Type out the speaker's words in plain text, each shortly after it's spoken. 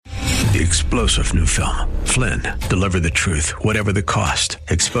The explosive new film, Flynn, deliver the truth, whatever the cost.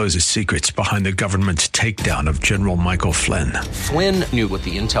 Exposes secrets behind the government's takedown of General Michael Flynn. Flynn knew what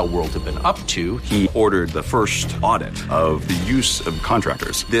the intel world had been up to. He ordered the first audit of the use of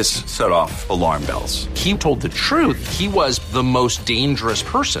contractors. This set off alarm bells. He told the truth. He was the most dangerous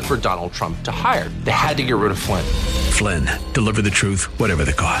person for Donald Trump to hire. They had to get rid of Flynn. Flynn, deliver the truth, whatever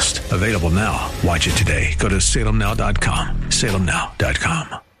the cost. Available now. Watch it today. Go to salemnow.com.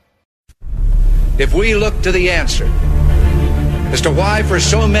 salemnow.com. If we look to the answer as to why for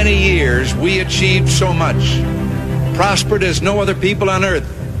so many years we achieved so much, prospered as no other people on earth,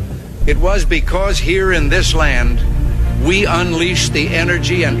 it was because here in this land we unleashed the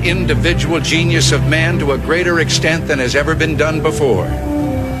energy and individual genius of man to a greater extent than has ever been done before.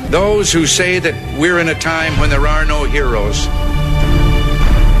 Those who say that we're in a time when there are no heroes,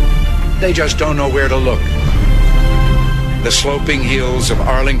 they just don't know where to look. The sloping hills of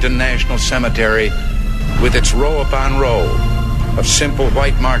Arlington National Cemetery, with its row upon row of simple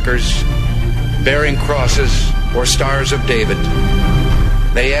white markers bearing crosses or stars of David,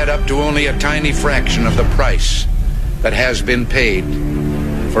 they add up to only a tiny fraction of the price that has been paid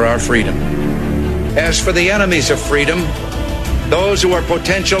for our freedom. As for the enemies of freedom, those who are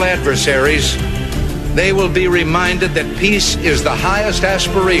potential adversaries, they will be reminded that peace is the highest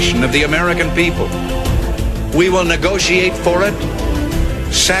aspiration of the American people. We will negotiate for it,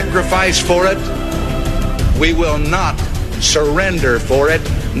 sacrifice for it. We will not surrender for it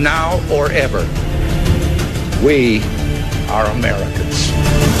now or ever. We are Americans.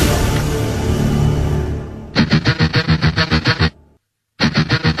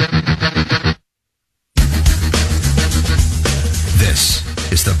 This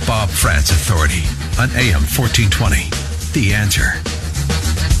is the Bob Frantz Authority on AM 1420. The Answer.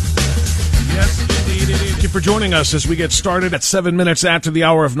 Yes, indeed. Thank you for joining us as we get started at 7 minutes after the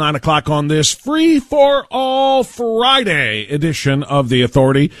hour of 9 o'clock on this free-for-all Friday edition of The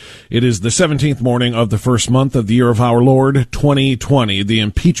Authority. It is the 17th morning of the first month of the year of our Lord, 2020. The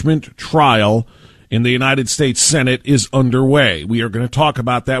impeachment trial in the United States Senate is underway. We are going to talk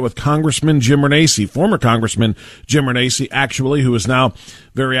about that with Congressman Jim Renacci, former Congressman Jim Renacci, actually, who is now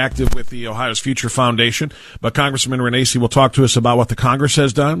very active with the Ohio's Future Foundation. But Congressman Renacci will talk to us about what the Congress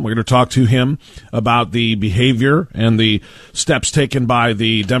has done. We're going to talk to him about the behavior and the steps taken by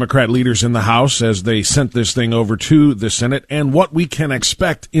the Democrat leaders in the House as they sent this thing over to the Senate and what we can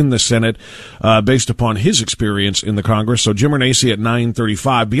expect in the Senate based upon his experience in the Congress. So Jim Renacci at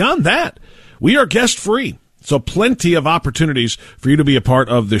 9:35. Beyond that, we are guest-free, so plenty of opportunities for you to be a part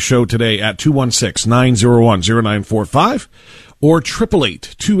of the show today at 216-901-0945 or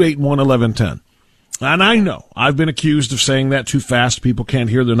 888-281-1110. And I know I've been accused of saying that too fast. People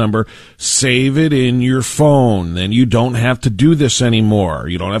can't hear the number. Save it in your phone. Then you don't have to do this anymore.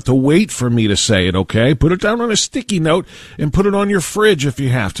 You don't have to wait for me to say it, okay? Put it down on a sticky note and put it on your fridge if you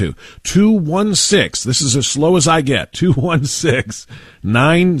have to. 216. This is as slow as I get.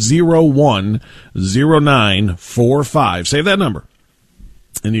 216-901-0945. Save that number.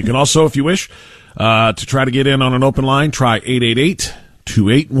 And you can also, if you wish, to try to get in on an open line, try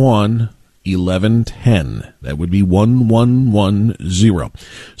 888-281-1110. That would be 1110.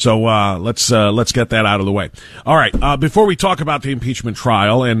 So let's get that out of the way. All right. Before we talk about the impeachment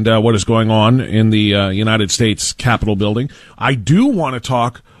trial and what is going on in the United States Capitol building, I do want to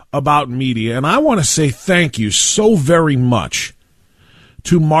talk about media, and I want to say thank you so very much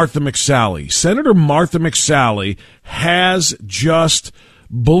to Martha McSally. Senator Martha McSally has just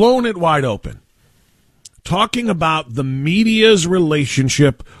blown it wide open, talking about the media's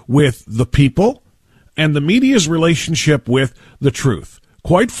relationship with the people and the media's relationship with the truth.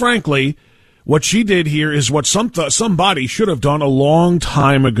 Quite frankly, what she did here is what somebody should have done a long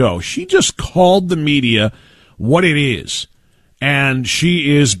time ago. She just called the media what it is, and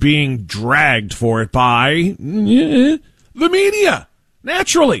she is being dragged for it by the media.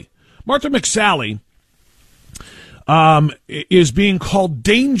 Naturally, Martha McSally is being called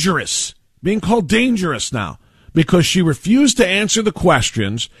dangerous. Being called dangerous now because she refused to answer the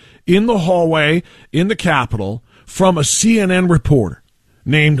questions in the hallway in the Capitol from a CNN reporter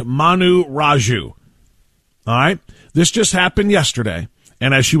named Manu Raju. All right? This just happened yesterday,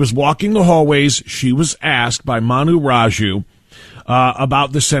 and as she was walking the hallways, she was asked by Manu Raju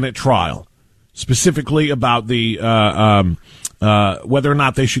about the Senate trial, specifically about the whether or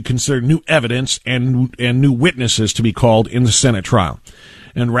not they should consider new evidence and new witnesses to be called in the Senate trial.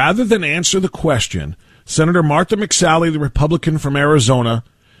 And rather than answer the question, Senator Martha McSally, the Republican from Arizona,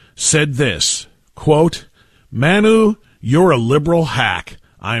 said this, quote, "Manu, you're a liberal hack.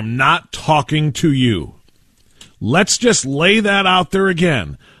 I'm not talking to you." Let's just lay that out there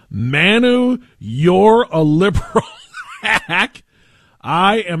again. Manu, you're a liberal hack.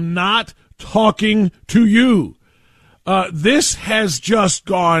 I am not talking to you. This has just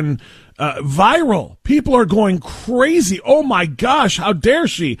gone viral. People are going crazy. Oh my gosh, how dare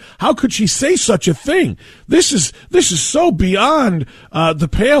she? How could she say such a thing? This is so beyond the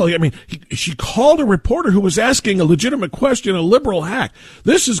pale. I mean, she called a reporter who was asking a legitimate question a liberal hack.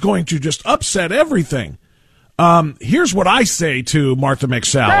 This is going to just upset everything. Here's what I say to Martha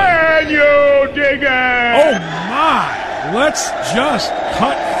McSally. Can you dig it? Oh my! Let's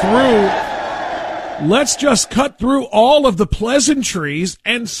just cut through all of the pleasantries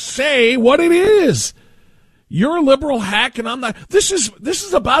and say what it is. You're a liberal hack, and I'm not. This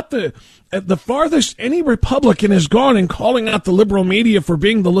is about the farthest any Republican has gone in calling out the liberal media for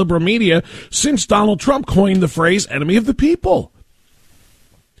being the liberal media since Donald Trump coined the phrase "enemy of the people"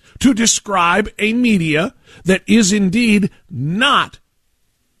 to describe a media that is indeed not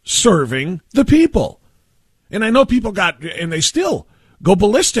serving the people. And I know people and they still go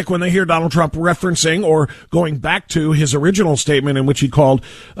ballistic when they hear Donald Trump referencing or going back to his original statement in which he called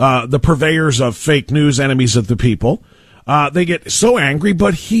the purveyors of fake news enemies of the people. They get so angry,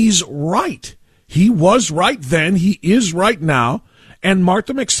 but he's right. He was right then. He is right now. And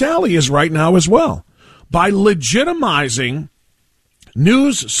Martha McSally is right now as well. By legitimizing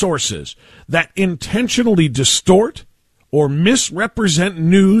news sources that intentionally distort or misrepresent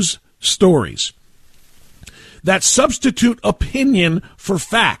news stories, that substitute opinion for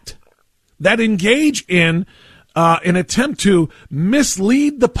fact, that engage in an attempt to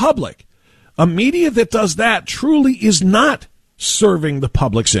mislead the public. A media that does that truly is not serving the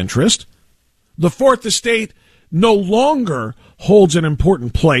public's interest. The Fourth Estate no longer holds an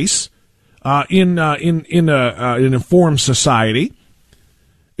important place in an informed society.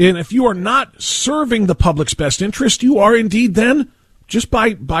 And if you are not serving the public's best interest, you are indeed then, just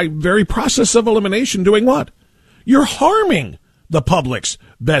by very process of elimination, doing what? You're harming the public's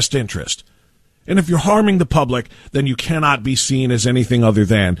best interest. And if you're harming the public, then you cannot be seen as anything other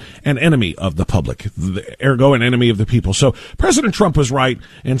than an enemy of the public, ergo an enemy of the people. So President Trump was right,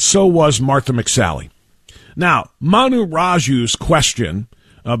 and so was Martha McSally. Now, Manu Raju's question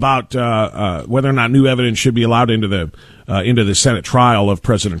about whether or not new evidence should be allowed into the Senate trial of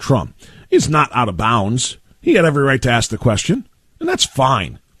President Trump is not out of bounds. He had every right to ask the question, and that's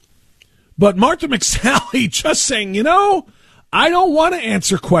fine. But Martha McSally just saying, I don't want to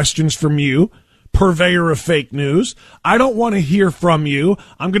answer questions from you, purveyor of fake news. I don't want to hear from you.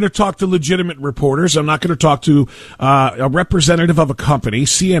 I'm going to talk to legitimate reporters. I'm not going to talk to a representative of a company,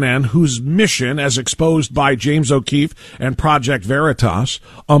 CNN, whose mission, as exposed by James O'Keefe and Project Veritas,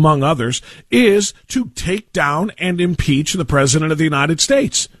 among others, is to take down and impeach the President of the United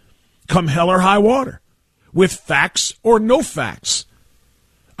States, come hell or high water, with facts or no facts.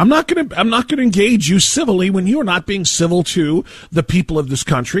 I'm not going to engage you civilly when you are not being civil to the people of this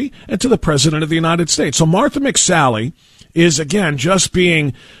country and to the President of the United States. So Martha McSally is, again, she's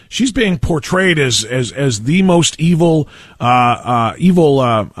being portrayed as the most evil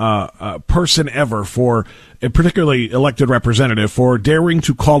person ever, for a particularly elected representative, for daring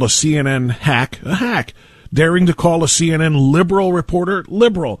to call a CNN hack a hack, daring to call a CNN liberal reporter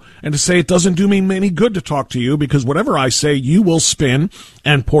liberal, and to say it doesn't do me any good to talk to you because whatever I say, you will spin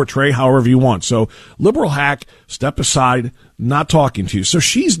and portray however you want. So liberal hack, step aside, not talking to you. So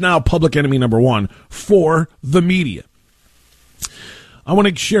she's now public enemy number one for the media. I want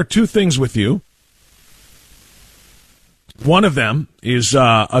to share two things with you. One of them is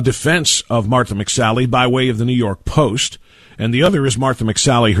a defense of Martha McSally by way of the New York Post, and the other is Martha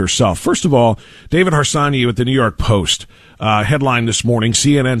McSally herself. First of all, David Harsanyi with the New York Post headline this morning,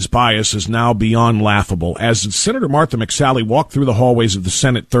 CNN's bias is now beyond laughable. As Senator Martha McSally walked through the hallways of the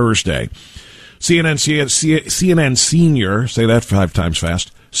Senate Thursday, CNN senior, say that 5 times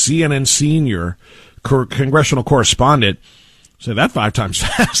fast, CNN senior congressional correspondent, say that 5 times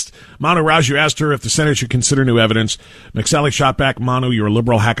fast, Manu Raju asked her if the Senate should consider new evidence. McSally shot back, Manu, you're a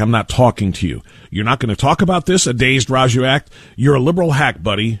liberal hack. I'm not talking to you. You're not going to talk about this, a dazed Raju act? You're a liberal hack,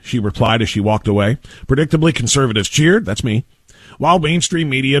 buddy, she replied as she walked away. Predictably, conservatives cheered, that's me, while mainstream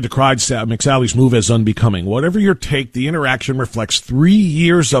media decried McSally's move as unbecoming. Whatever your take, the interaction reflects 3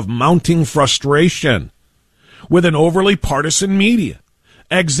 years of mounting frustration with an overly partisan media,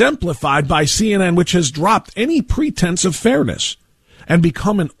 exemplified by CNN, which has dropped any pretense of fairness and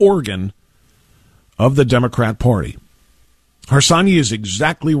become an organ of the Democrat Party. Harsanyi is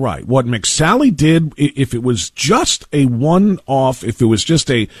exactly right. What McSally did, if it was just a one-off, if it was just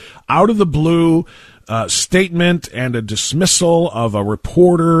a out-of-the-blue statement and a dismissal of a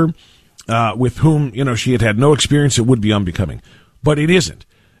reporter with whom, she had no experience, it would be unbecoming. But it isn't.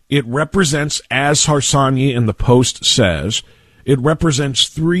 It represents, as Harsanyi in the Post says, it represents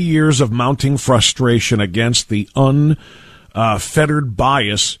 3 years of mounting frustration against the unfettered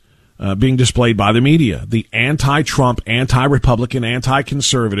bias being displayed by the media, the anti-Trump, anti-Republican,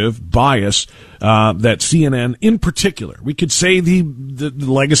 anti-conservative bias that CNN in particular, we could say the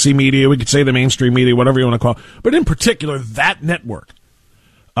legacy media, we could say the mainstream media, whatever you want to call it, but in particular that network.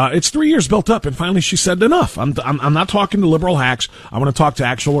 It's 3 years built up, and finally she said enough. I'm not talking to liberal hacks. I want to talk to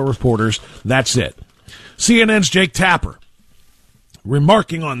actual reporters. That's it. CNN's Jake Tapper,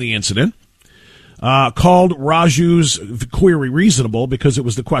 remarking on the incident, called Raju's query reasonable because it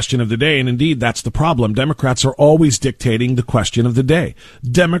was the question of the day, and indeed that's the problem. Democrats are always dictating the question of the day.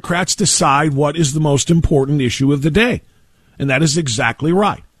 Democrats decide what is the most important issue of the day, and that is exactly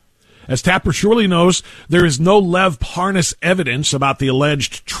right. As Tapper surely knows, there is no Lev Parnas evidence about the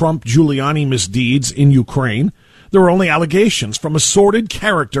alleged Trump-Giuliani misdeeds in Ukraine. There are only allegations from a sordid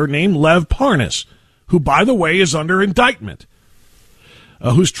character named Lev Parnas, who, by the way, is under indictment.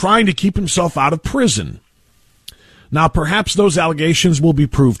 Who's trying to keep himself out of prison. Now, perhaps those allegations will be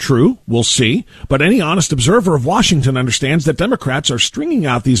proved true. We'll see. But any honest observer of Washington understands that Democrats are stringing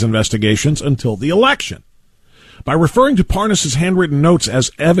out these investigations until the election. By referring to Parnas' handwritten notes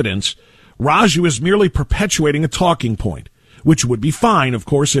as evidence, Raju is merely perpetuating a talking point, which would be fine, of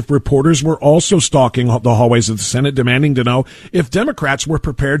course, if reporters were also stalking the hallways of the Senate demanding to know if Democrats were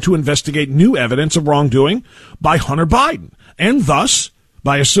prepared to investigate new evidence of wrongdoing by Hunter Biden, and thus,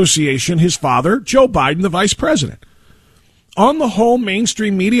 by association, his father, Joe Biden, the vice president. On the whole,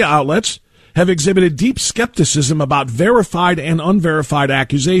 mainstream media outlets have exhibited deep skepticism about verified and unverified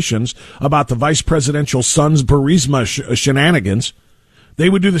accusations about the vice presidential son's Burisma shenanigans. They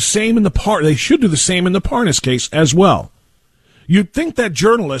would do the same they should do the same in the Parnas case as well. You'd think that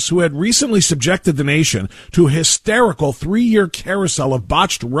journalists who had recently subjected the nation to a hysterical 3-year carousel of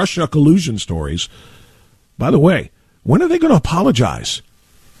botched Russia collusion stories. By the way, when are they going to apologize?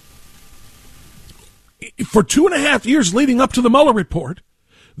 For 2.5 years leading up to the Mueller report,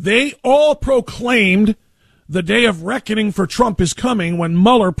 they all proclaimed the day of reckoning for Trump is coming when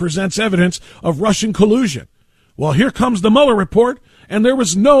Mueller presents evidence of Russian collusion. Well, here comes the Mueller report, and there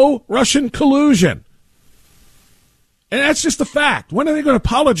was no Russian collusion. And that's just a fact. When are they going to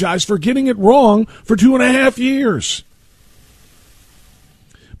apologize for getting it wrong for 2.5 years?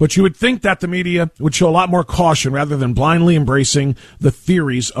 But you would think that the media would show a lot more caution rather than blindly embracing the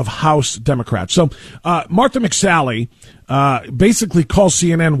theories of House Democrats. So Martha McSally basically calls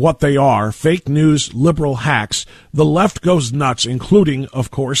CNN what they are, fake news, liberal hacks. The left goes nuts, including,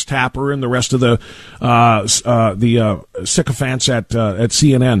 of course, Tapper and the rest of the sycophants at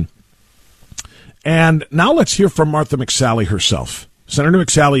CNN. And now let's hear from Martha McSally herself. Senator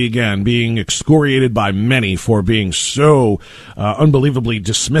McSally, again, being excoriated by many for being so unbelievably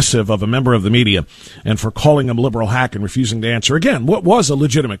dismissive of a member of the media and for calling him a liberal hack and refusing to answer, again, what was a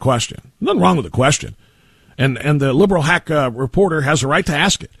legitimate question. Nothing wrong with the question. And the liberal hack reporter has a right to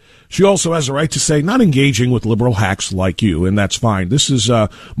ask it. She also has a right to say, not engaging with liberal hacks like you, and that's fine. This is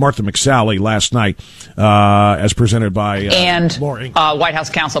Martha McSally last night, as presented by Laura Ingram. White House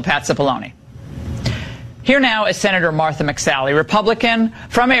counsel Pat Cipollone. Here now is Senator Martha McSally, Republican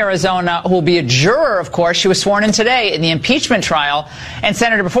from Arizona, who will be a juror, of course. She was sworn in today in the impeachment trial. And,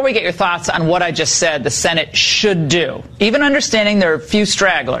 Senator, before we get your thoughts on what I just said the Senate should do, even understanding there are a few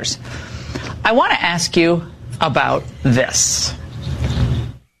stragglers, I want to ask you about this.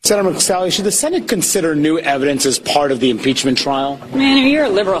 Senator McSally, should the Senate consider new evidence as part of the impeachment trial? Man, you're a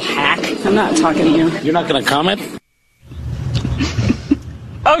liberal hack. I'm not talking to you. You're not going to comment?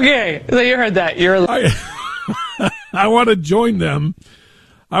 Okay, so you heard that. I want to join them.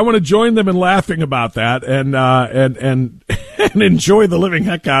 I want to join them in laughing about that and enjoy the living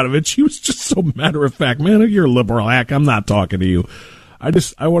heck out of it. She was just so matter of fact. Man, you're a liberal hack. I'm not talking to you. I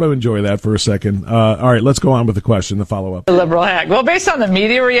want to enjoy that for a second. All right, let's go on with the question, the follow-up. Liberal hack. Well, based on the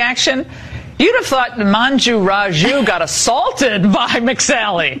media reaction, you'd have thought Manju Raju got assaulted by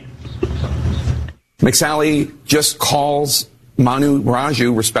McSally. McSally just calls Manu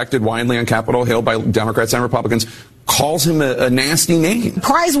Raju, respected widely on Capitol Hill by Democrats and Republicans, calls him a nasty name.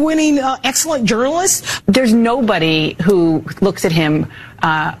 Prize-winning, excellent journalist. There's nobody who looks at him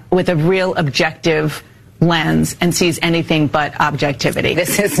with a real objective lens and sees anything but objectivity.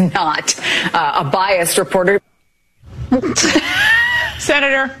 This is not a biased reporter.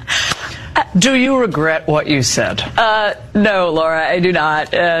 Senator, Do you regret what you said? No, Laura, I do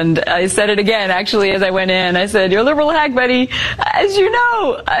not. And I said it again, actually, as I went in. I said, you're a liberal hack, buddy. As you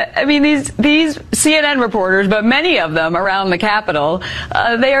know, I mean, these CNN reporters, but many of them around the Capitol,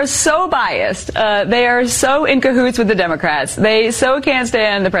 they are so biased. They are so in cahoots with the Democrats. They so can't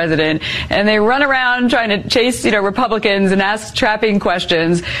stand the president. And they run around trying to chase, Republicans and ask trapping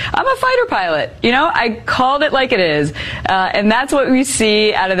questions. I'm a fighter pilot. I called it like it is. And that's what we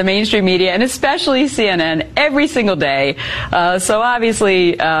see out of the mainstream media, and especially CNN, every single day. So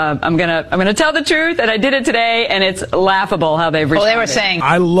obviously, I'm gonna tell the truth, and I did it today, and it's laughable how they've responded. Well, they were saying,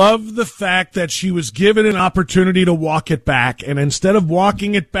 I love the fact that she was given an opportunity to walk it back, and instead of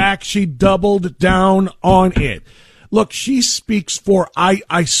walking it back, she doubled down on it. Look, she speaks for,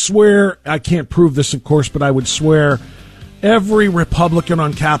 I swear, I can't prove this, of course, but I would swear every Republican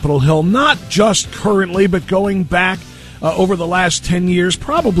on Capitol Hill, not just currently, but going back over the last 10 years,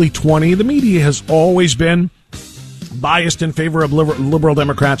 probably 20. The media has always been biased in favor of liberal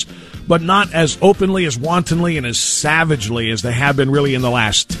Democrats, but not as openly, as wantonly, and as savagely as they have been really in the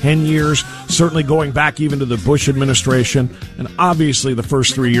last 10 years, certainly going back even to the Bush administration, and obviously the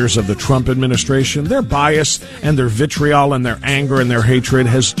first 3 years of the Trump administration. Their bias and their vitriol and their anger and their hatred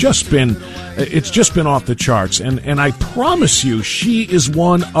has just been, it's just been off the charts. And I promise you, she is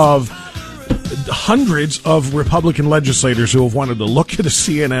one of hundreds of Republican legislators who have wanted to look at a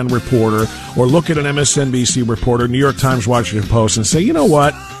CNN reporter or look at an MSNBC reporter, New York Times, Washington Post, and say, you know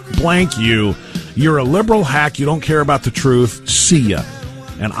what, blank you. You're a liberal hack. You don't care about the truth. See ya.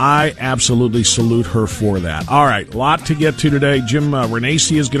 And I absolutely salute her for that. All right, a lot to get to today. Jim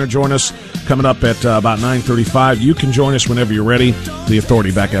Renacci is going to join us coming up at about 9:35. You can join us whenever you're ready. The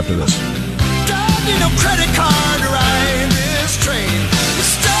Authority back after this. Credit card ride this train.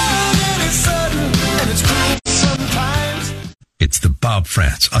 It's the Bob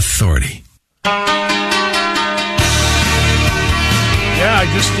Frantz Authority. Yeah,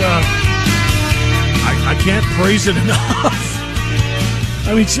 I can't praise it enough.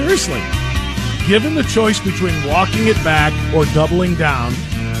 I mean, seriously. Given the choice between walking it back or doubling down,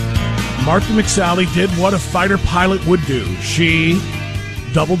 Martha McSally did what a fighter pilot would do. She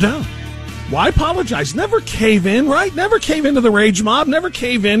doubled down. Why apologize? Never cave in, right? Never cave into the rage mob. Never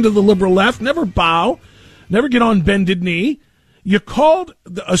cave into the liberal left. Never bow. Never get on bended knee. You called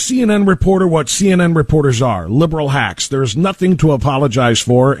a CNN reporter what CNN reporters are, liberal hacks. There's nothing to apologize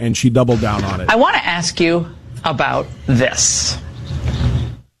for, and she doubled down on it. I want to ask you about this.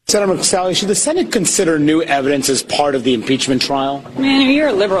 Senator McSally, should the Senate consider new evidence as part of the impeachment trial? Man, you're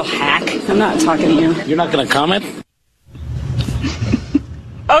a liberal hack. I'm not talking to you. You're not going to comment?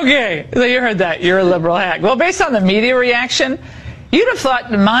 Okay, so you heard that. You're a liberal hack. Well, based on the media reaction, you'd have thought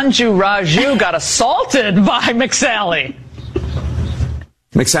Manju Raju got assaulted by McSally.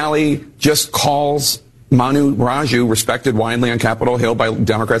 McSally just calls Manu Raju, respected widely on Capitol Hill by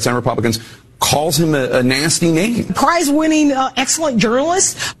Democrats and Republicans, calls him a nasty name. Prize-winning, excellent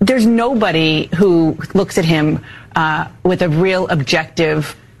journalist. There's nobody who looks at him with a real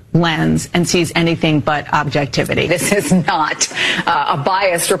objective lens and sees anything but objectivity. This is not a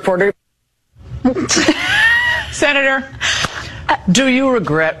biased reporter. Senator, do you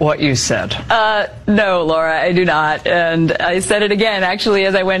regret what you said? No, Laura, I do not. And I said it again, actually,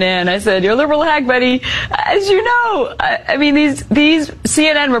 as I went in. I said, you're a liberal hack, buddy. As you know, I mean, these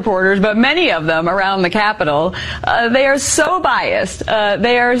CNN reporters, but many of them around the Capitol, they are so biased.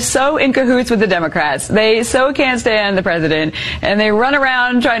 They are so in cahoots with the Democrats. They so can't stand the president. And they run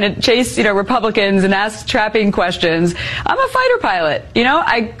around trying to chase, Republicans and ask trapping questions. I'm a fighter pilot.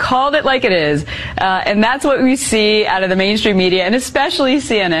 I called it like it is. And that's what we see out of the mainstream media, and especially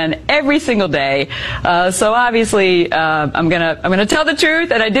CNN, every single day. So obviously, I'm gonna tell the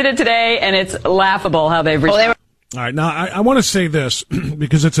truth, and I did it today, and it's laughable how they've responded. All right, now I want to say this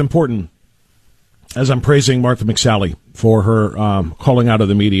because it's important. As I'm praising Martha McSally for her calling out of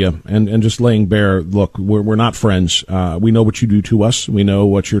the media and just laying bare, look, we're not friends. We know what you do to us. We know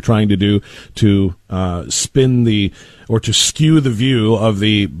what you're trying to do to spin or to skew the view of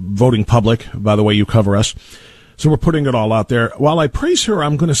the voting public by the way you cover us. So we're putting it all out there. While I praise her,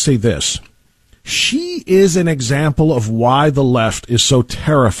 I'm going to say this. She is an example of why the left is so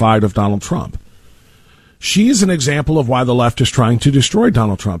terrified of Donald Trump. She is an example of why the left is trying to destroy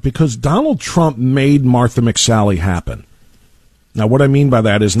Donald Trump, because Donald Trump made Martha McSally happen. Now, what I mean by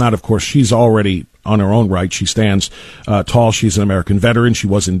that is not, of course, she's already on her own right. She stands tall. She's an American veteran. She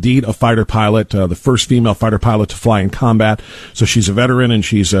was indeed a fighter pilot, the first female fighter pilot to fly in combat. So she's a veteran, and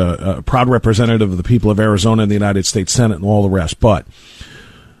she's a proud representative of the people of Arizona in the United States Senate and all the rest. But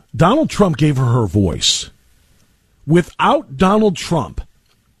Donald Trump gave her voice. Without Donald Trump,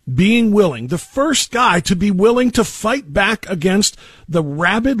 being willing, the first guy to be willing to fight back against the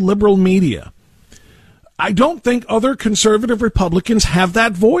rabid liberal media. I don't think other conservative Republicans have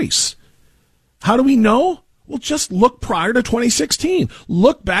that voice. How do we know? Well, just look prior to 2016.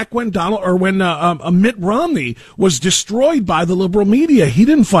 Look back when Mitt Romney was destroyed by the liberal media. He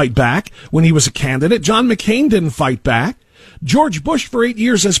didn't fight back when he was a candidate. John McCain didn't fight back. George Bush, for 8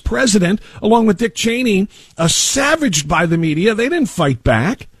 years as president, along with Dick Cheney, savaged by the media. They didn't fight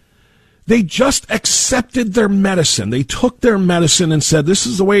back. They just accepted their medicine. They took their medicine and said, this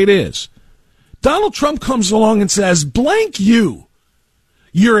is the way it is. Donald Trump comes along and says, blank you.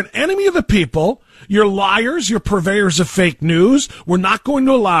 You're an enemy of the people. You're liars. You're purveyors of fake news. We're not going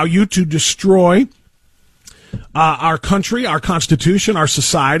to allow you to destroy our country, our Constitution, our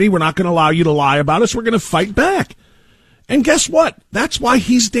society. We're not going to allow you to lie about us. We're going to fight back. And guess what? That's why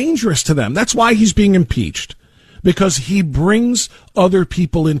he's dangerous to them. That's why he's being impeached. Because he brings other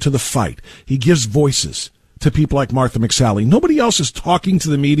people into the fight. He gives voices to people like Martha McSally. Nobody else is talking to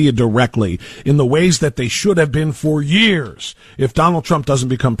the media directly in the ways that they should have been for years if Donald Trump doesn't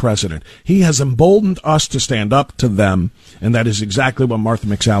become president. He has emboldened us to stand up to them, and that is exactly what Martha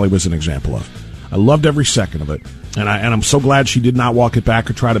McSally was an example of. I loved every second of it, and I'm so glad she did not walk it back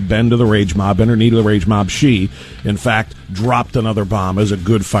or try to bend to the rage mob, bend her knee to the rage mob. She, in fact, dropped another bomb, as a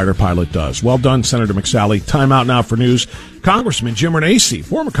good fighter pilot does. Well done, Senator McSally. Time out now for news. Congressman Jim Renacci,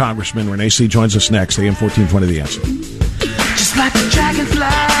 former Congressman Renacci, joins us next. AM 1420, The Answer. Just like a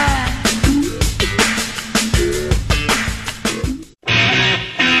dragonfly.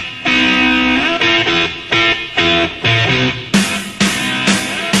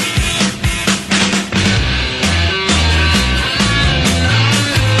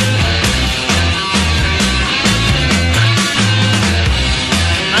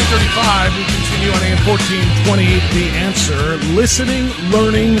 1420, The Answer. Listening,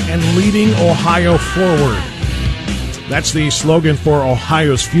 learning, and leading Ohio forward. That's the slogan for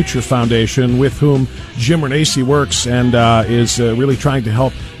Ohio's Future Foundation, with whom Jim Renacci works and is really trying to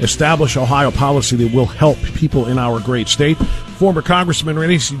help establish Ohio policy that will help people in our great state. Former Congressman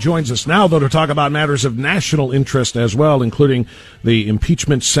Renacci joins us now, though, to talk about matters of national interest as well, including the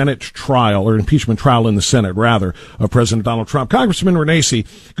impeachment trial in the Senate, rather, of President Donald Trump. Congressman Renacci,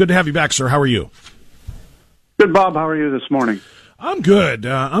 good to have you back, sir. How are you? Good, Bob. How are you this morning? I'm good.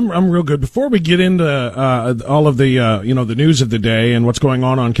 I'm real good. Before we get into all of the the news of the day and what's going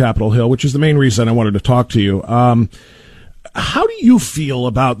on Capitol Hill, which is the main reason I wanted to talk to you, how do you feel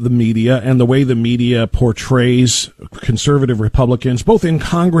about the media and the way the media portrays conservative Republicans, both in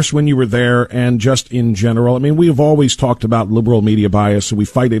Congress when you were there and just in general? I mean, we have always talked about liberal media bias, and we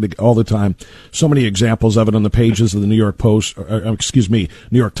fight it all the time. So many examples of it on the pages of the New York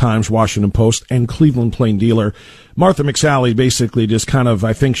Times, Washington Post, and Cleveland Plain Dealer. Martha McSally basically just kind of,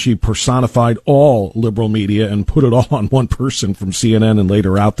 I think she personified all liberal media and put it all on one person from CNN and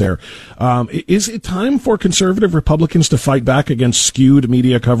later out there. Is it time for conservative Republicans to fight back against skewed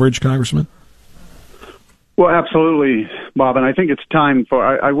media coverage, Congressman? Well, absolutely, Bob. And I think it's time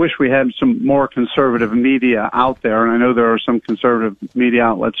for, I wish we had some more conservative media out there. And I know there are some conservative media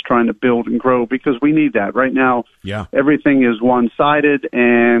outlets trying to build and grow, because we need that. Right now, Everything is one-sided,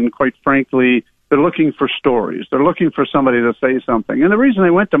 and quite frankly, they're looking for stories. They're looking for somebody to say something. And the reason they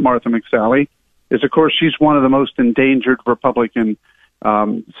went to Martha McSally is, of course, she's one of the most endangered Republican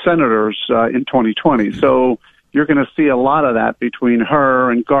senators in 2020. So you're going to see a lot of that between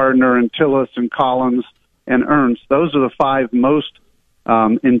her and Gardner and Tillis and Collins and Ernst. Those are the five most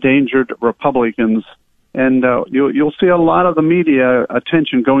endangered Republicans. And you'll see a lot of the media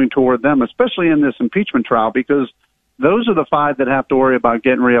attention going toward them, especially in this impeachment trial, because those are the five that have to worry about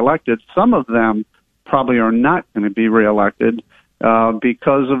getting reelected. Some of them probably are not going to be reelected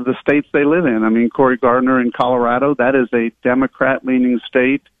because of the states they live in. I mean, Cory Gardner in Colorado, that is a Democrat-leaning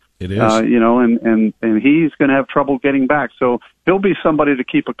state. It is. And he's going to have trouble getting back. So he'll be somebody to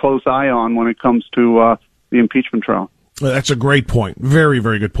keep a close eye on when it comes to the impeachment trial. That's a great point. Very,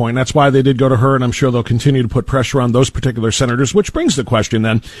 very good point. That's why they did go to her, and I'm sure they'll continue to put pressure on those particular senators, which brings the question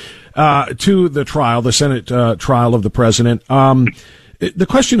then to the trial, the Senate trial of the president. The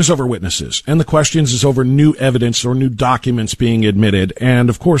question is over witnesses, and the question is over new evidence or new documents being admitted. And,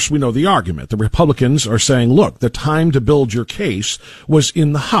 of course, we know the argument. The Republicans are saying, look, the time to build your case was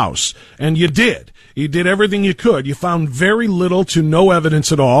in the House, and you did. You did everything you could. You found very little to no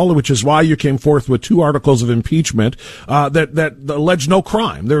evidence at all, which is why you came forth with 2 articles of impeachment that allege no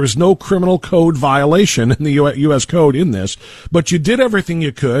crime. There is no criminal code violation in the U.S. Code in this, but you did everything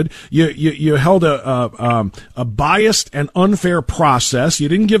you could. You held a biased and unfair process process. You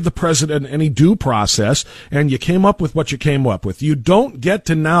didn't give the president any due process, and you came up with what you came up with. You don't get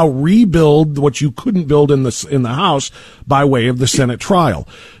to now rebuild what you couldn't build in the House by way of the Senate trial.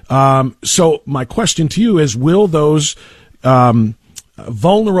 So my question to you is, will those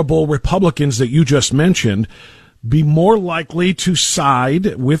vulnerable Republicans that you just mentioned be more likely to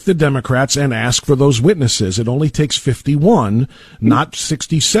side with the Democrats and ask for those witnesses? It only takes 51, not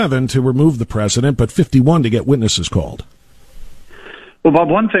 67, to remove the president, but 51 to get witnesses called. Well, Bob,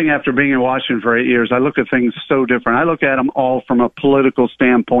 one thing after being in Washington for 8 years, I look at things so different. I look at them all from a political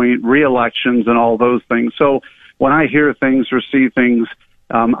standpoint, re-elections and all those things. So when I hear things or see things,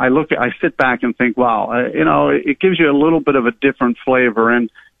 I sit back and think, wow, it gives you a little bit of a different flavor.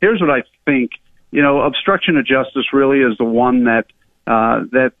 And here's what I think. Obstruction of justice really is the one that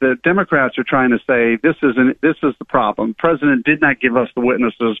the Democrats are trying to say this is the problem. The president did not give us the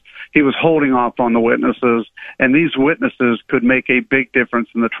witnesses. He was holding off on the witnesses, and these witnesses could make a big difference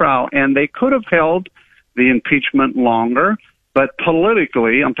in the trial. And they could have held the impeachment longer, but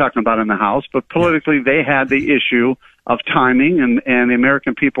politically, I'm talking about in the House, but politically they had the issue of timing, and the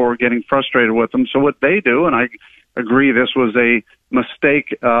American people were getting frustrated with them. So what they do, and I agree this was a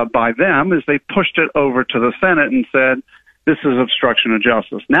mistake by them, is they pushed it over to the Senate and said, this is obstruction of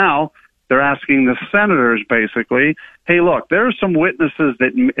justice. Now they're asking the senators basically, hey, look, there are some witnesses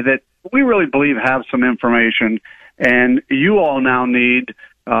that we really believe have some information, and you all now need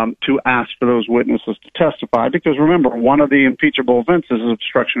to ask for those witnesses to testify, because remember, one of the impeachable offenses is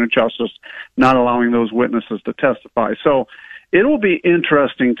obstruction of justice, not allowing those witnesses to testify. So it will be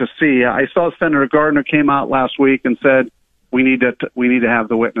interesting to see. I saw Senator Gardner came out last week and said we need to have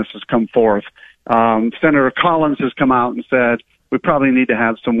the witnesses come forth. Senator Collins has come out and said we probably need to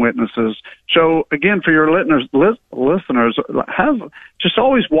have some witnesses. So again, for your listeners, just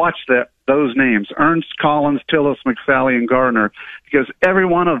always watch those names: Ernst, Collins, Tillis, McSally, and Gardner, because every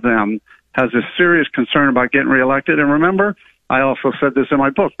one of them has a serious concern about getting reelected. And remember, I also said this in my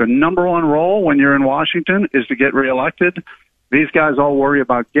book: the number one role when you're in Washington is to get reelected. These guys all worry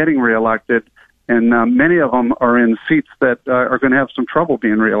about getting reelected, and many of them are in seats that are going to have some trouble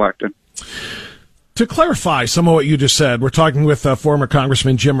being reelected. To clarify some of what you just said, we're talking with former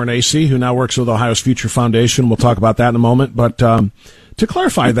Congressman Jim Renacci, who now works with Ohio's Future Foundation. We'll talk about that in a moment. But to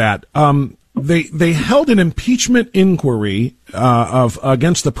clarify that, they held an impeachment inquiry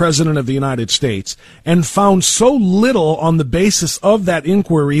against the President of the United States and found so little on the basis of that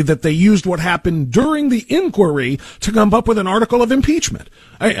inquiry that they used what happened during the inquiry to come up with an article of impeachment.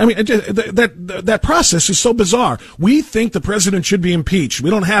 I mean, that process is so bizarre. We think the president should be impeached. We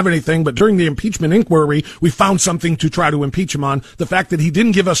don't have anything, but during the impeachment inquiry, we found something to try to impeach him on: the fact that he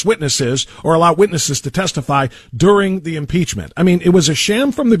didn't give us witnesses or allow witnesses to testify during the impeachment. I mean, it was a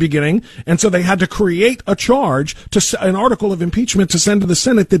sham from the beginning, and so they had to create a charge, an article of impeachment to send to the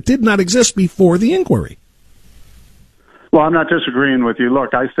Senate that did not exist before the inquiry. Well, I'm not disagreeing with you.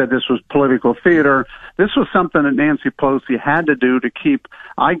 Look, I said this was political theater. This was something that Nancy Pelosi had to do to keep,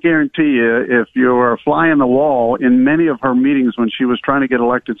 I guarantee you, if you were a fly in the wall in many of her meetings when she was trying to get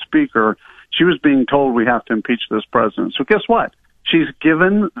elected speaker, she was being told we have to impeach this president. So guess what? She's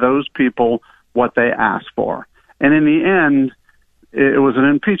given those people what they asked for. And in the end, it was an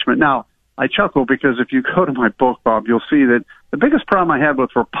impeachment. Now, I chuckle because if you go to my book, Bob, you'll see that the biggest problem I had with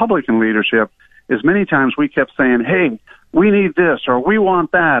Republican leadership is many times we kept saying, hey, we need this, or we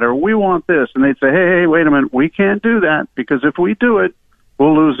want that, or we want this. And they'd say, hey, wait a minute, we can't do that, because if we do it,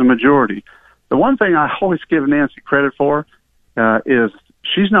 we'll lose the majority. The one thing I always give Nancy credit for is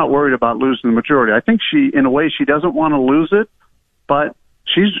she's not worried about losing the majority. I think in a way, she doesn't want to lose it, but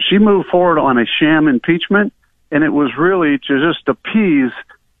she moved forward on a sham impeachment, and it was really to just appease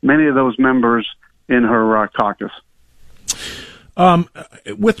many of those members in her caucus.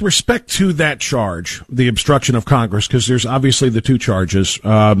 With respect to that charge, the obstruction of Congress, because there's obviously the two charges,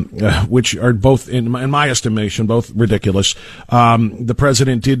 which are both, in my estimation, both ridiculous. The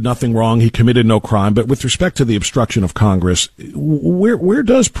president did nothing wrong. He committed no crime. But with respect to the obstruction of Congress, where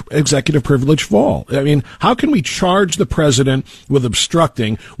does executive privilege fall? I mean, how can we charge the president with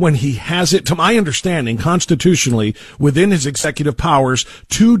obstructing when he has it, to my understanding, constitutionally within his executive powers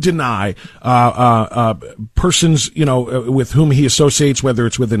to deny persons, with whom he associates, whether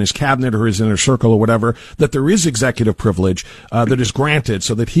it's within his cabinet or his inner circle or whatever, that there is executive privilege that is granted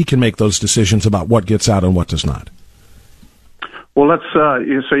so that he can make those decisions about what gets out and what does not? Well, so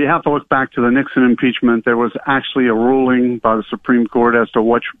you have to look back to the Nixon impeachment. There was actually a ruling by the Supreme Court as to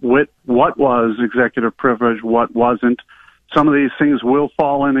what was executive privilege, what wasn't. Some of these things will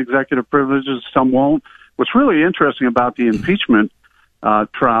fall in executive privileges, some won't. What's really interesting about the impeachment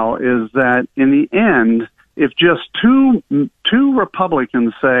trial is that in the end, if just two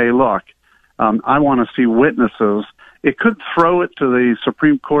Republicans say, look, I want to see witnesses, it could throw it to the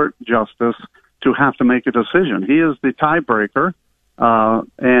Supreme Court justice to have to make a decision. He is the tiebreaker,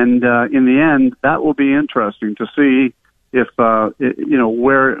 and in the end, that will be interesting to see if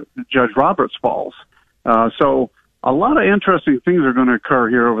where Judge Roberts falls. So a lot of interesting things are going to occur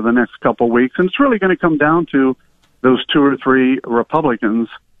here over the next couple of weeks, and it's really going to come down to those 2 or 3 Republicans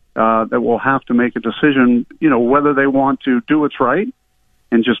that will have to make a decision, whether they want to do what's right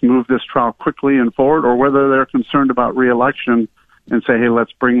and just move this trial quickly and forward, or whether they're concerned about re-election and say, hey,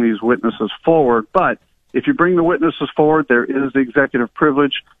 let's bring these witnesses forward. But if you bring the witnesses forward, there is the executive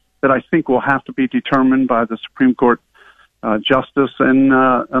privilege that I think will have to be determined by the Supreme Court justice. And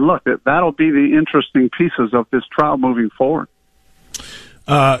look, that'll be the interesting pieces of this trial moving forward.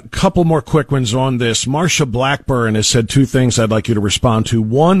 Couple more quick ones on this. Marsha Blackburn has said 2 things I'd like you to respond to.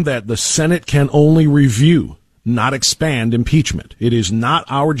 One, that the Senate can only review, not expand impeachment. It is not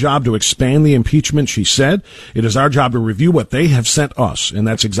our job to expand the impeachment, she said. It is our job to review what they have sent us, and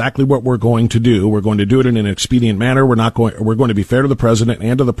that's exactly what we're going to do. We're going to do it in an expedient manner. We're going to be fair to the president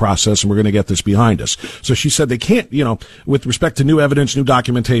and to the process, and we're going to get this behind us. So she said they can't, with respect to new evidence, new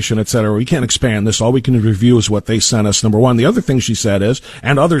documentation, et cetera, we can't expand this. All we can review is what they sent us, number one. The other thing she said is,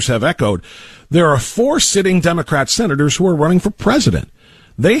 and others have echoed, there are 4 sitting Democrat senators who are running for president.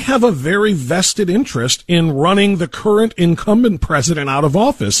 They have a very vested interest in running the current incumbent president out of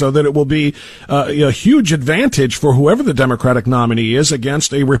office, so that it will be a huge advantage for whoever the Democratic nominee is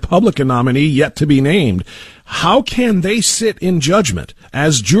against a Republican nominee yet to be named. How can they sit in judgment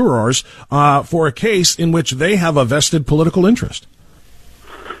as jurors for a case in which they have a vested political interest?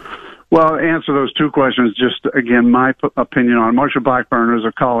 Well, to answer those 2 questions, just again, my opinion on Marsha Blackburn is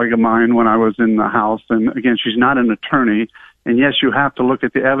a colleague of mine when I was in the House, and again, she's not an attorney. And yes, you have to look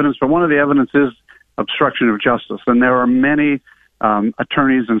at the evidence, but one of the evidence is obstruction of justice. And there are many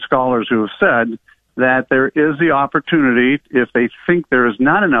attorneys and scholars who have said that there is the opportunity, if they think there is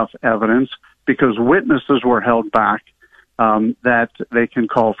not enough evidence because witnesses were held back, that they can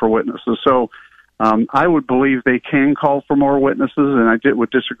call for witnesses. So I would believe they can call for more witnesses, and I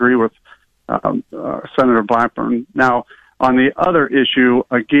would disagree with Senator Blackburn. Now, on the other issue,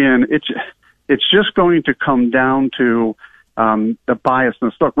 again, it's just going to come down to the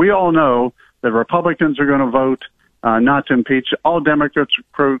biasness. Look, we all know that Republicans are going to vote not to impeach. All Democrats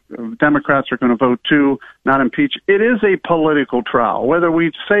are going to vote to not impeach. It is a political trial. Whether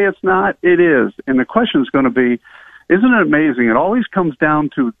we say it's not, it is. And the question is going to be, isn't it amazing? It always comes down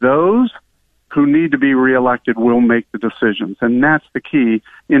to those who need to be reelected will make the decisions. And that's the key.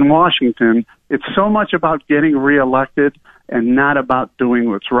 In Washington, it's so much about getting reelected and not about doing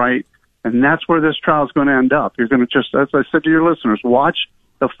what's right. And that's where this trial is going to end up. You're going to just, as I said to your listeners, watch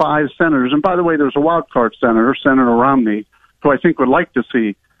the 5 senators. And by the way, there's a wild card senator, Senator Romney, who I think would like to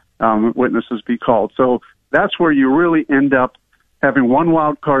see witnesses be called. So that's where you really end up having 1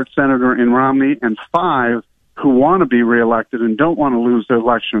 wild card senator in Romney and 5 who want to be reelected and don't want to lose the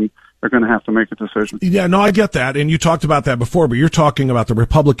election are going to have to make a decision. Yeah, no, I get that. And you talked about that before, but you're talking about the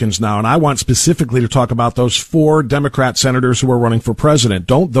Republicans now. And I want specifically to talk about those 4 Democrat senators who are running for president.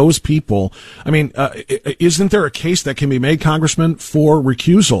 Don't those people, isn't there a case that can be made, Congressman, for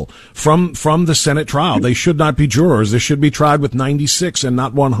recusal from the Senate trial? They should not be jurors. They should be tried with 96 and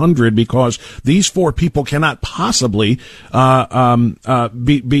not 100, because these 4 people cannot possibly,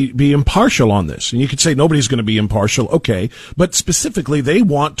 be impartial on this. And you could say nobody's going to be impartial. Okay. But specifically, they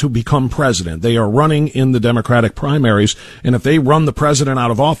want to become president. They are running in the Democratic primaries, and if they run the president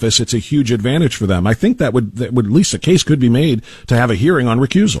out of office, it's a huge advantage for them. I think that would at least a case could be made to have a hearing on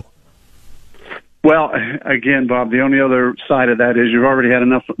recusal. Well, again, Bob, the only other side of that is you've already had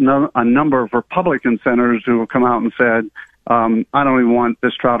a number of Republican senators who have come out and said, I don't even want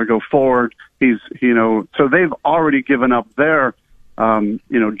this trial to go forward. So they've already given up their,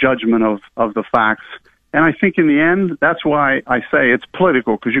 judgment of the facts. And I think in the end, that's why I say it's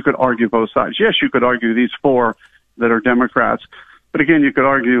political, because you could argue both sides. Yes, you could argue these 4 that are Democrats. But again, you could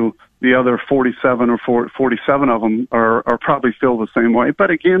argue the other 47 or 47 of them are probably feel the same way.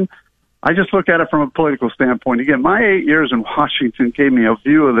 But again, I just look at it from a political standpoint. Again, my 8 years in Washington gave me a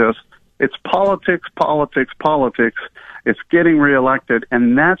view of this. It's politics, politics, politics. It's getting reelected.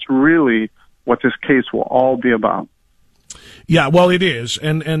 And that's really what this case will all be about. Yeah, well, it is,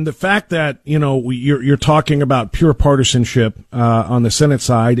 and the fact that you're talking about pure partisanship on the Senate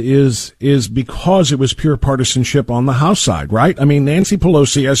side is because it was pure partisanship on the House side, right? I mean, Nancy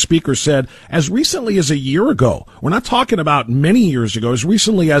Pelosi, as Speaker, said as recently as a year ago. We're not talking about many years ago. As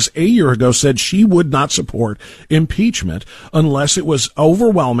recently as a year ago, said she would not support impeachment unless it was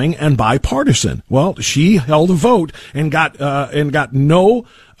overwhelming and bipartisan. Well, she held a vote and got no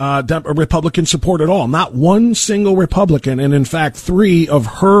Republican support at all. Not one single Republican, and in fact, 3 of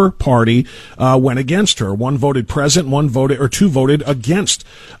her party went against her. One voted present, two voted against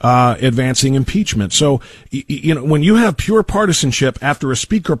advancing impeachment. So, when you have pure partisanship after a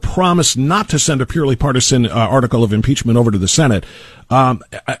speaker promised not to send a purely partisan article of impeachment over to the Senate,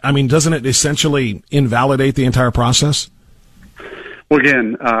 I mean, doesn't it essentially invalidate the entire process? Well,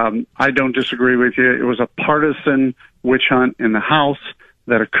 again, I don't disagree with you. It was a partisan witch hunt in the House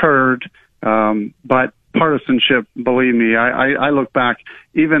that occurred, but partisanship, believe me, I look back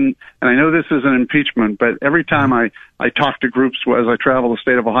even, and I know this is an impeachment, but every time I talk to groups as I travel the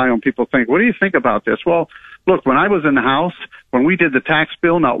state of Ohio and people think, what do you think about this? Well, look, when I was in the House, when we did the tax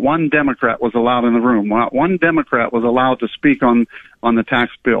bill, not one Democrat was allowed in the room. Not one Democrat was allowed to speak on the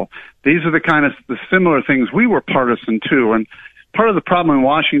tax bill. These are the similar things. We were partisan too, and part of the problem in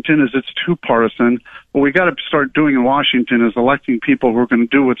Washington is it's too partisan. What we got to start doing in Washington is electing people who are going to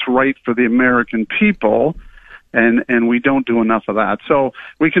do what's right for the American people, and we don't do enough of that. So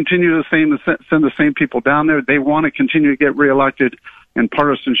we continue to send the same people down there. They want to continue to get reelected, and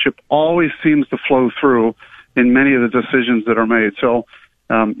partisanship always seems to flow through in many of the decisions that are made. So,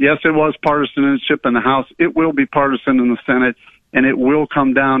 yes, it was partisanship in the House. It will be partisan in the Senate, and it will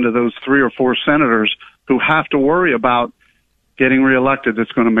come down to those 3 or 4 senators who have to worry about getting reelected.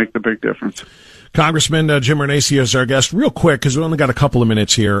 That's going to make the big difference. Congressman Jim Renacci is our guest. Real quick, because we only got a couple of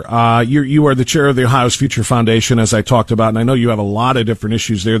minutes here. You are the chair of the Ohio's Future Foundation, as I talked about, and I know you have a lot of different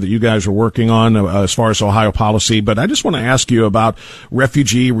issues there that you guys are working on as far as Ohio policy. But I just want to ask you about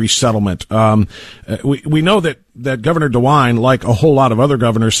refugee resettlement. We know that Governor DeWine, like a whole lot of other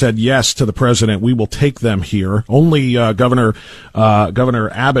governors, said yes to the president. We will take them here. Only Governor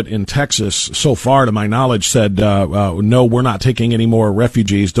Abbott in Texas, so far to my knowledge, said no, we're not taking any more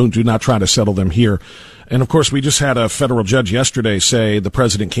refugees. Do not try to settle them here. And of course, we just had a federal judge yesterday say the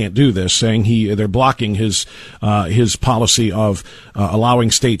president can't do this, saying they're blocking his policy of allowing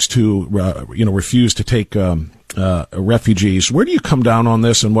states to refuse to take refugees. Where do you come down on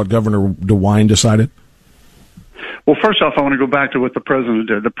this and what Governor DeWine decided? Well, first off, I want to go back to what the president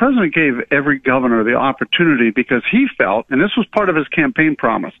did. The president gave every governor the opportunity because he felt, and this was part of his campaign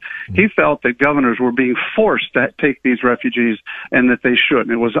promise, he felt that governors were being forced to take these refugees and that they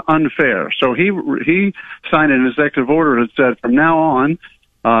shouldn't. It was unfair. So he signed an executive order that said from now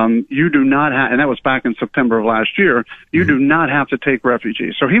on, you do not have, and that was back in September of last year, you do not have to take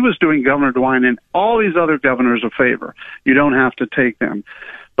refugees. So he was doing Governor DeWine and all these other governors a favor. You don't have to take them.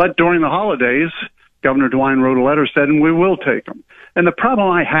 But during the holidays, Governor DeWine wrote a letter saying we will take them. And the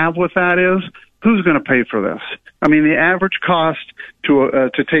problem I have with that is who's going to pay for this? I mean, the average cost to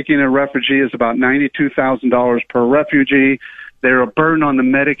taking a refugee is about $92,000 per refugee. They're a burden on the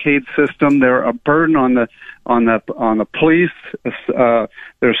Medicaid system. They're a burden on the police.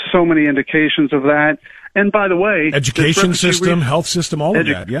 There's so many indications of that. And by the way, education system, health system, all of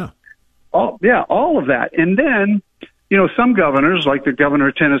that. Yeah. All of that. And then, some governors, like the governor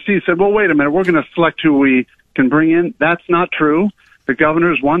of Tennessee, said, well, wait a minute, we're going to select who we can bring in. That's not true. The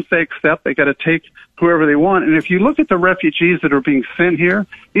governors, once they accept, they got to take whoever they want. And if you look at the refugees that are being sent here,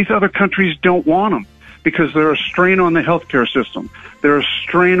 these other countries don't want them because they're a strain on the healthcare system. They're a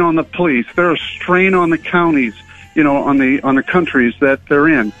strain on the police. They're a strain on the counties, on the countries that they're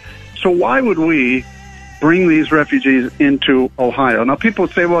in. So why would we bring these refugees into Ohio? Now, people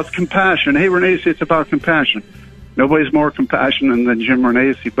would say, well, it's compassion. Hey, Renacci, it's about compassion. Nobody's more compassionate than Jim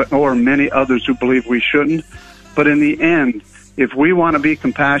Renacci, or many others who believe we shouldn't. But in the end, if we want to be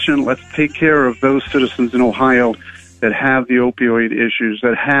compassionate, let's take care of those citizens in Ohio that have the opioid issues,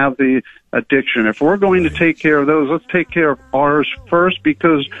 that have the addiction. If we're going to take care of those, let's take care of ours first,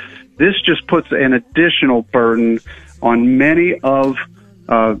 because this just puts an additional burden on many of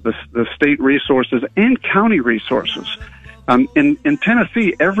the state resources and county resources. In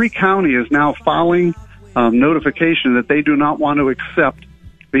Tennessee, every county is now filing notification that they do not want to accept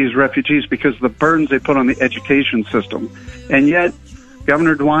these refugees because of the burdens they put on the education system. And yet,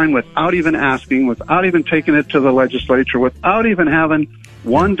 Governor DeWine, without even asking, without even taking it to the legislature, without even having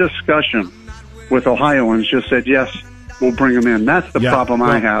one discussion with Ohioans, just said, yes, we'll bring them in. That's the problem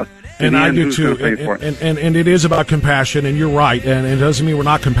I have. And I do too. And it is about compassion, and you're right. And it doesn't mean we're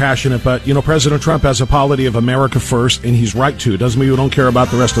not compassionate, but, President Trump has a polity of America first, and he's right to. It doesn't mean we don't care about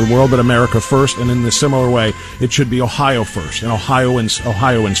the rest of the world, but America first. And in a similar way, it should be Ohio first, and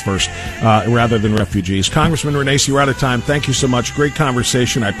Ohioans first, rather than refugees. Congressman Renacci, we're out of time. Thank you so much. Great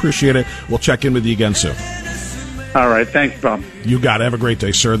conversation. I appreciate it. We'll check in with you again soon. All right. Thanks, Bob. You got it. Have a great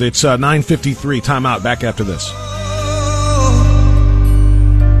day, sir. It's 9:53. Time out. Back after this.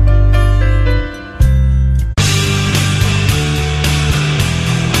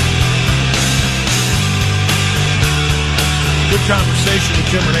 Conversation with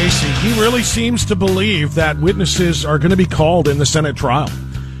Jim Renacci. He really seems to believe that witnesses are going to be called in the Senate trial.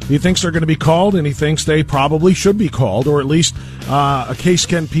 He thinks they're going to be called, and he thinks they probably should be called, or at least a case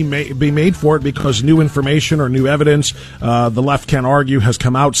can be made for it because new information or new evidence, the left can argue, has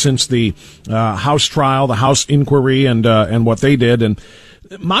come out since the House trial, the House inquiry, and what they did. And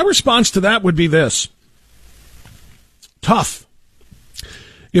my response to that would be this. Tough.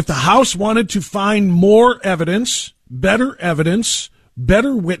 If the House wanted to find more evidence, better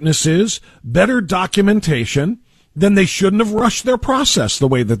witnesses, better documentation, then they shouldn't have rushed their process the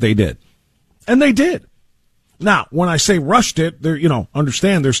way that they did. And they did. Now, when I say rushed it,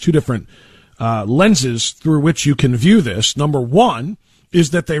 understand there's two different lenses through which you can view this. Number one is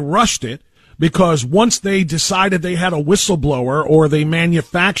that they rushed it because once they decided they had a whistleblower, or they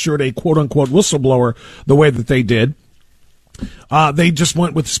manufactured a quote-unquote whistleblower the way that they did, they just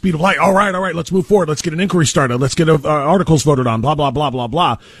went with the speed of light. All right, let's move forward. Let's get an inquiry started. Let's get articles voted on, blah, blah, blah, blah,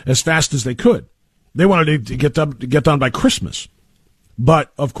 blah, as fast as they could. They wanted to get done by Christmas.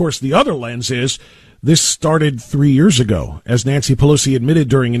 But, of course, the other lens is this started 3 years ago. As Nancy Pelosi admitted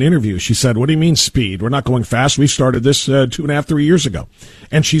during an interview, she said, what do you mean speed? We're not going fast. We started this 2.5, 3 years ago.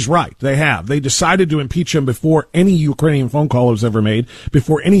 And she's right. They have. They decided to impeach him before any Ukrainian phone call was ever made,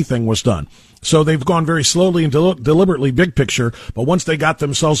 before anything was done. So they've gone very slowly and deliberately big picture, but once they got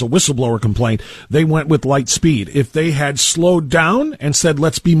themselves a whistleblower complaint, they went with light speed. If they had slowed down and said,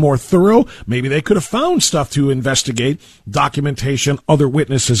 let's be more thorough, maybe they could have found stuff to investigate, documentation, other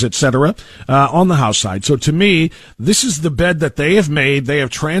witnesses, etc., on the House side. So to me, this is the bed that they have made. They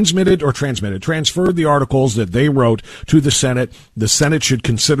have transferred the articles that they wrote to the Senate. The Senate should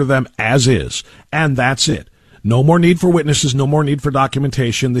consider them as is, and that's it. No more need for witnesses, no more need for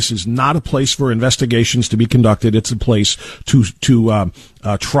documentation. This is not a place for investigations to be conducted. It's a place to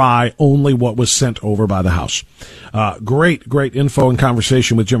try only what was sent over by the House. Great info and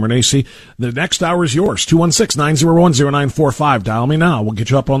conversation with Jim Renacci. The next hour is yours. 216-901-0945. Dial me now. We'll get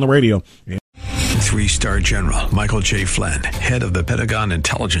you up on the radio. 3-star General Michael J. Flynn, head of the Pentagon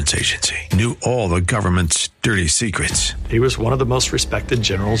Intelligence Agency, knew all the government's dirty secrets. He was one of the most respected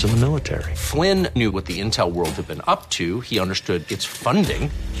generals in the military. Flynn knew what the intel world had been up to. He understood its funding.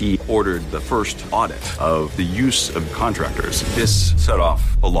 He ordered the first audit of the use of contractors. This set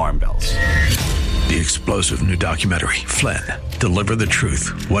off alarm bells. The explosive new documentary, Flynn, Deliver the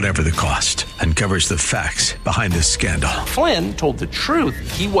Truth, Whatever the Cost, uncovers the facts behind this scandal. Flynn told the truth.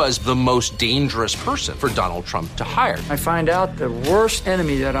 He was the most dangerous person for Donald Trump to hire. I find out the worst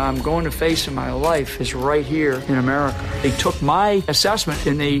enemy that I'm going to face in my life is right here in America. They took my assessment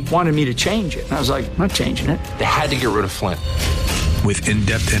and they wanted me to change it. And I was like, I'm not changing it. They had to get rid of Flynn. With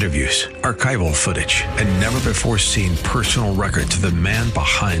in-depth interviews, archival footage, and never-before-seen personal records of the man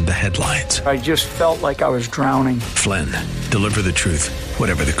behind the headlines. I just felt like I was drowning. Flynn, Deliver the Truth,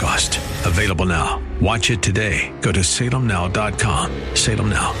 Whatever the Cost. Available now. Watch it today. Go to salemnow.com.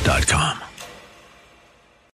 salemnow.com.